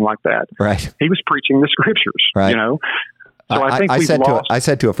or anything like that. Right. He was preaching the Scriptures, right. So I think I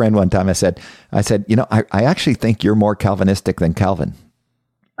said to a friend one time, I said, I actually think you're more Calvinistic than Calvin.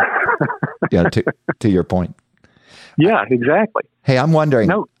 To your point. Yeah, exactly. Hey, I'm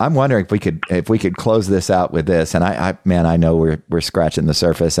wondering if we could close this out with this. And I know we're scratching the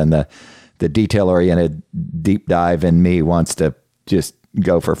surface, and the detail oriented deep dive in me wants to just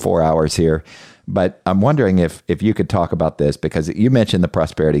go for 4 hours here. But I'm wondering if you could talk about this, because you mentioned the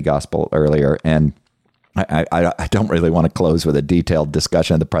prosperity gospel earlier, and I don't really want to close with a detailed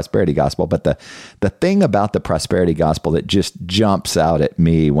discussion of the prosperity gospel, but the thing about the prosperity gospel that just jumps out at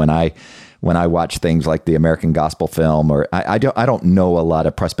me when I watch things like the American Gospel film, or I don't know a lot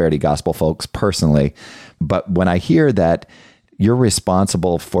of prosperity gospel folks personally, but when I hear that you're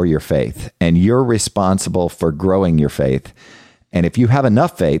responsible for your faith and you're responsible for growing your faith, and if you have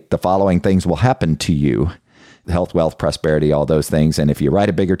enough faith, the following things will happen to you: health, wealth, prosperity, all those things. And if you write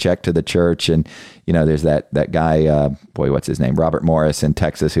a bigger check to the church, and there's that guy, what's his name, Robert Morris in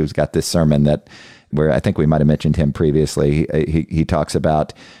Texas, who's got this sermon where I think we might have mentioned him previously. He talks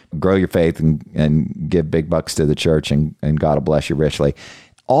about grow your faith and give big bucks to the church, and God will bless you richly.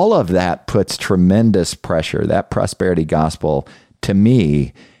 All of that puts tremendous pressure. That prosperity gospel, to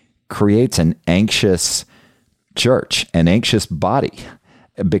me, creates an anxious church, an anxious body.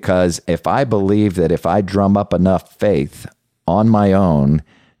 Because if I believe that if I drum up enough faith on my own,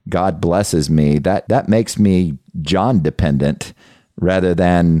 God blesses me, that makes me John dependent rather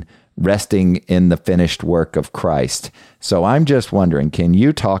than resting in the finished work of Christ. So I'm just wondering, can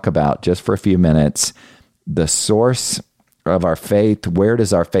you talk about, just for a few minutes, the source of our faith? Where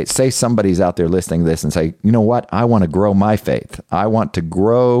does our faith, say somebody's out there listening to this and say, you know what, I want to grow my faith. I want to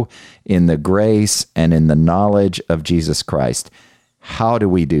grow in the grace and in the knowledge of Jesus Christ. How do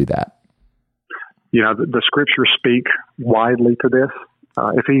we do that? The Scriptures speak widely to this.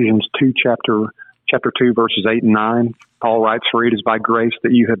 Ephesians 2, chapter 2, verses 8 and 9, Paul writes, "For it is by grace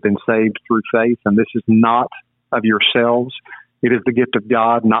that you have been saved through faith, and this is not of yourselves. It is the gift of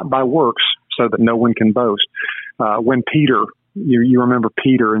God, not by works, so that no one can boast." When Peter, you remember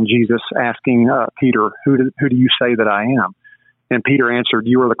Peter and Jesus asking Peter, who do you say that I am? And Peter answered,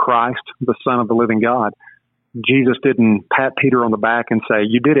 "You are the Christ, the Son of the living God." Jesus didn't pat Peter on the back and say,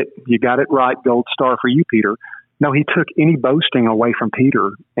 "You did it. You got it right. Gold star for you, Peter." No, he took any boasting away from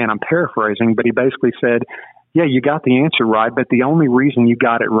Peter. And I'm paraphrasing, but he basically said, yeah, you got the answer right, but the only reason you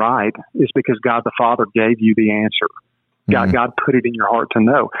got it right is because God the Father gave you the answer. God put it in your heart to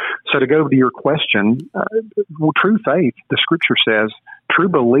know. So to go to your question, true faith, the Scripture says, true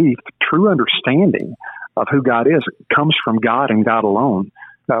belief, true understanding of who God is comes from God and God alone.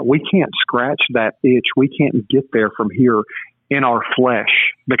 We can't scratch that itch. We can't get there from here in our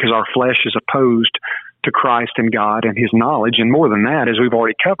flesh, because our flesh is opposed to Christ and God and His knowledge. And more than that, as we've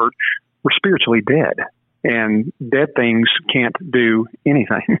already covered, we're spiritually dead. And dead things can't do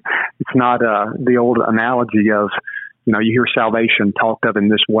anything. It's not the old analogy of, you hear salvation talked of in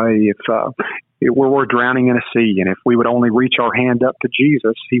this way. If we're drowning in a sea, and if we would only reach our hand up to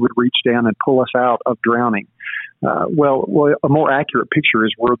Jesus, He would reach down and pull us out of drowning. Well, a more accurate picture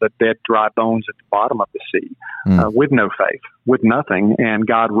is we're the dead, dry bones at the bottom of the sea, with no faith, with nothing. And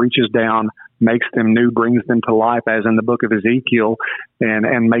God reaches down, makes them new, brings them to life, as in the book of Ezekiel,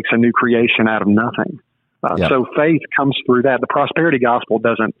 and makes a new creation out of nothing. So faith comes through that. The prosperity gospel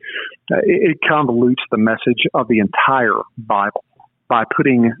doesn't, it convolutes the message of the entire Bible by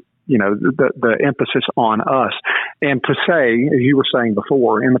putting, the emphasis on us. And to say, as you were saying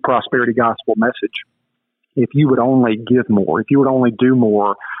before, in the prosperity gospel message, if you would only give more, if you would only do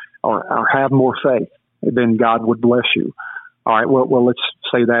more or have more faith, then God would bless you. All right, well, let's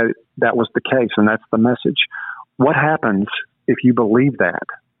say that was the case, and that's the message. What happens if you believe that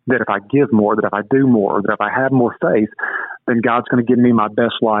if I give more, that if I do more, that if I have more faith, then God's going to give me my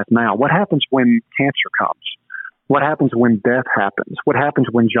best life now? What happens when cancer comes? What happens when death happens? What happens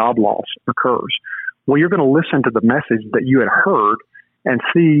when job loss occurs? Well, you're going to listen to the message that you had heard and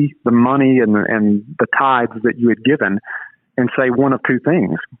see the money and the tithes that you had given and say one of two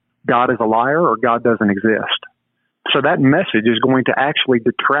things: God is a liar, or God doesn't exist. So that message is going to actually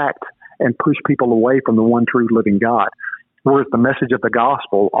detract and push people away from the one true living God. Whereas the message of the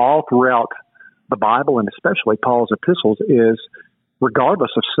gospel all throughout the Bible, and especially Paul's epistles, is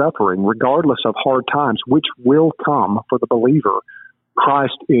regardless of suffering, regardless of hard times, which will come for the believer,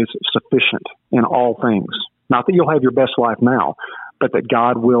 Christ is sufficient in all things. Not that you'll have your best life now, but that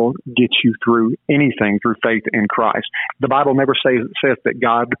God will get you through anything through faith in Christ. The Bible never says that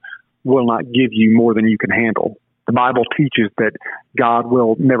God will not give you more than you can handle. The Bible teaches that God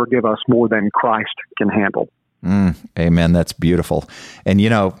will never give us more than Christ can handle. Amen. That's beautiful. And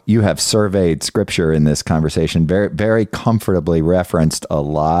you have surveyed Scripture in this conversation, very, very comfortably referenced a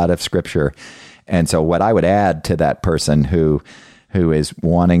lot of Scripture. And so what I would add to that person who is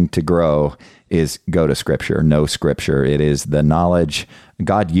wanting to grow is go to Scripture, know Scripture. It is the knowledge.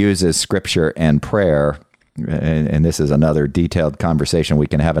 God uses Scripture and prayer, and this is another detailed conversation we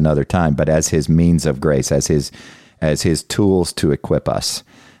can have another time, but as his means of grace, as his tools to equip us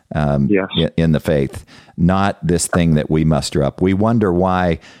in the faith, not this thing that we muster up. We wonder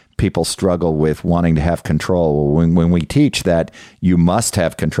why people struggle with wanting to have control. When we teach that you must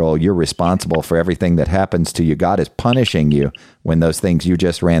have control, you're responsible for everything that happens to you. God is punishing you when those things you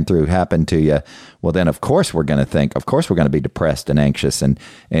just ran through happen to you. Well, then of course we're going to be depressed and anxious, and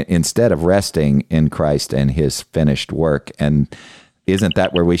instead of resting in Christ and his finished work. And isn't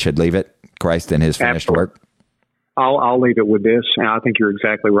that where we should leave it? Christ and his finished work? I'll leave it with this, and I think you're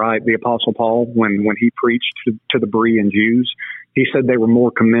exactly right. The Apostle Paul, when he preached to the Berean Jews, he said they were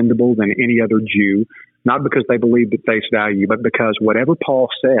more commendable than any other Jew, not because they believed at face value, but because whatever Paul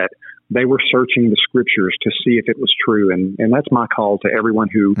said, they were searching the Scriptures to see if it was true. And that's my call to everyone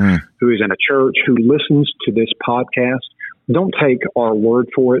who is in a church, who listens to this podcast. Don't take our word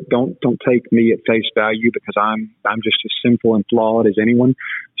for it. Don't take me at face value because I'm just as sinful and flawed as anyone.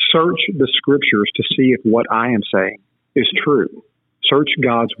 Search the Scriptures to see if what I am saying is true. Search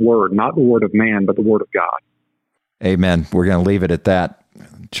God's word, not the word of man, but the word of God. Amen. We're going to leave it at that.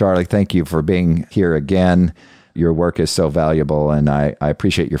 Charlie, thank you for being here again. Your work is so valuable, and I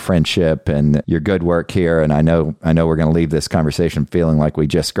appreciate your friendship and your good work here. And I know we're going to leave this conversation feeling like we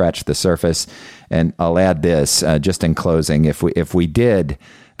just scratched the surface. And I'll add this, just in closing, if we did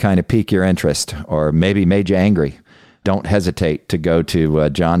kind of pique your interest or maybe made you angry, don't hesitate to go to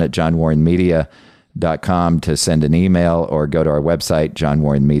John at johnwarrenmedia.com to send an email, or go to our website,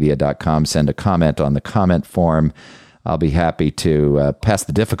 johnwarrenmedia.com, send a comment on the comment form. I'll be happy to pass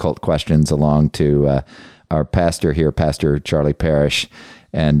the difficult questions along to our pastor here, Pastor Charlie Parrish,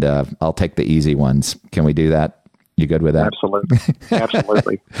 and I'll take the easy ones. Can we do that? You good with that? Absolutely.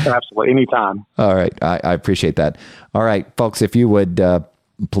 Absolutely. Anytime. All right. I appreciate that. All right, folks, if you would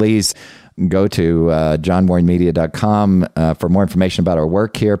please go to johnwarrenmedia.com for more information about our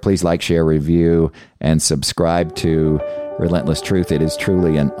work here. Please like, share, review, and subscribe to Relentless Truth. It is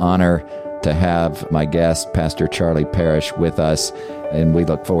truly an honor to have my guest, Pastor Charlie Parrish, with us, and we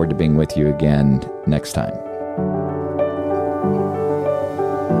look forward to being with you again next time.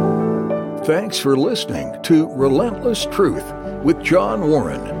 Thanks for listening to Relentless Truth with John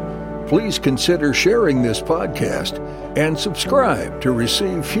Warren. Please consider sharing this podcast and subscribe to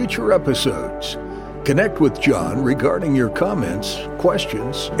receive future episodes. Connect with John regarding your comments,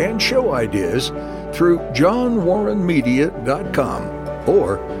 questions, and show ideas through johnwarrenmedia.com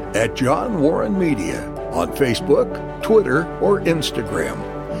or at John Warren Media on Facebook, Twitter, or Instagram.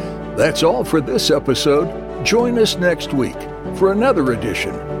 That's all for this episode. Join us next week for another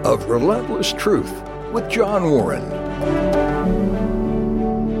edition of Relentless Truth with John Warren.